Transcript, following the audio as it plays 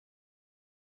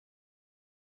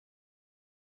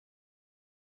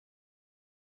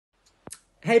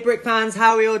Hey Brick fans,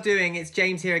 how are we all doing? It's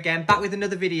James here again, back with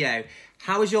another video.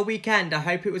 How was your weekend? I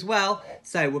hope it was well.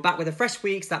 So we're back with a fresh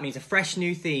week, so that means a fresh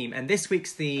new theme. And this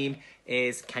week's theme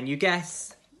is, can you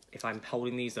guess, if I'm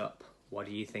holding these up, what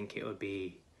do you think it would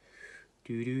be?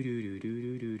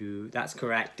 That's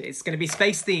correct. It's going to be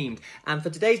space themed. And for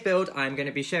today's build, I'm going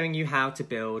to be showing you how to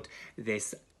build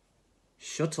this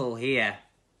shuttle here.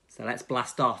 So let's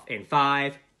blast off in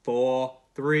 5, 4,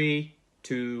 3,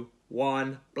 2,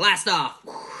 1, blast off!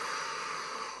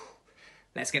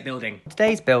 Let's get building. For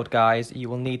today's build, guys, you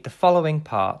will need the following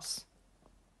parts.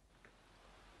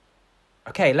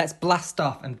 Okay, let's blast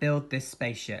off and build this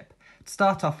spaceship. To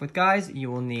start off with, guys, you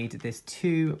will need this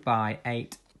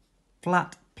 2x8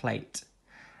 flat plate.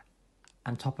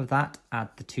 On top of that, add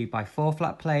the 2x4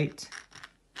 flat plate.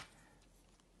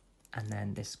 And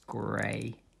then this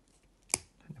grey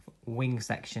wing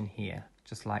section here,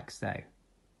 just like so.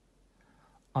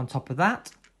 On top of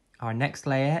that, our next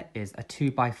layer is a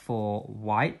 2x4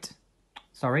 white.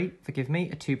 Sorry, forgive me,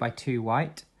 a 2x2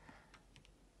 white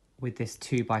with this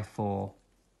 2x4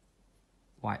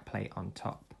 white plate on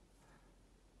top.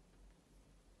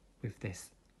 With this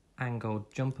angled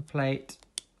jumper plate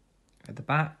at the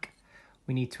back,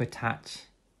 we need to attach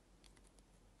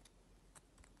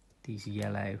these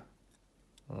yellow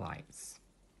lights.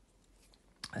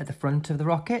 At the front of the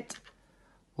rocket,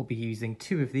 we'll be using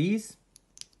 2 of these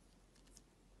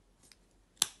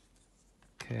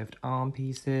curved arm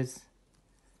pieces.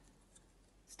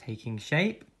 It's taking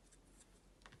shape.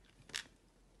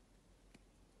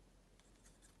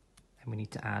 And we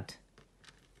need to add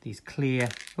these clear,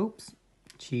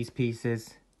 cheese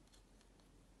pieces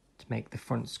to make the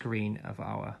front screen of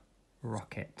our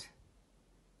rocket.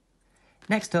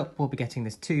 Next up, we'll be getting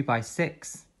this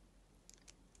 2x6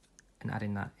 and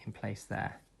adding that in place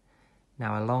there.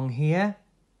 Now along here,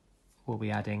 we'll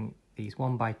be adding these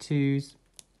 1x2s,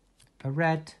 a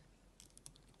red,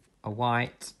 a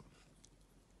white,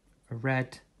 a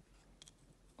red,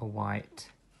 a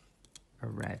white, a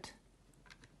red,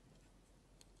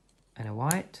 and a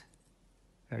white,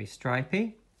 very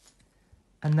stripy.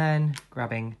 And then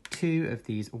grabbing 2 of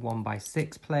these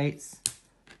 1x6 plates,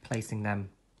 placing them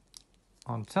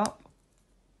on top.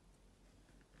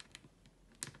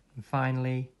 And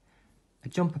finally, a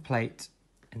jumper plate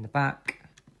in the back,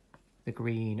 the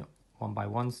green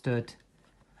 1x1 stud,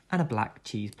 and a black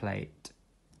cheese plate.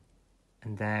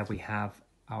 And there we have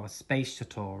our space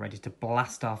shuttle ready to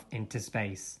blast off into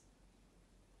space.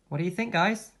 What do you think,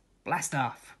 guys? Blast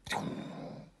off!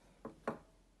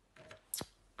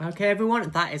 Okay, everyone,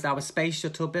 that is our space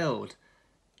shuttle build.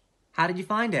 How did you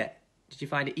find it? Did you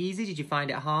find it easy? Did you find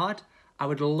it hard? I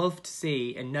would love to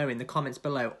see and know in the comments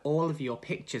below all of your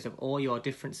pictures of all your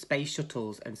different space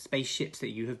shuttles and spaceships that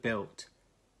you have built.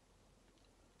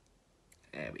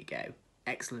 There we go.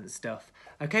 Excellent stuff.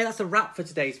 Okay, that's a wrap for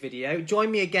today's video.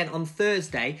 Join me again on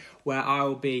Thursday where I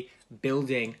will be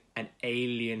building an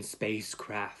alien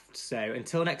spacecraft. So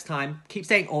until next time, keep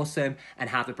staying awesome and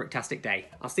have a bricktastic day.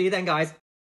 I'll see you then, guys.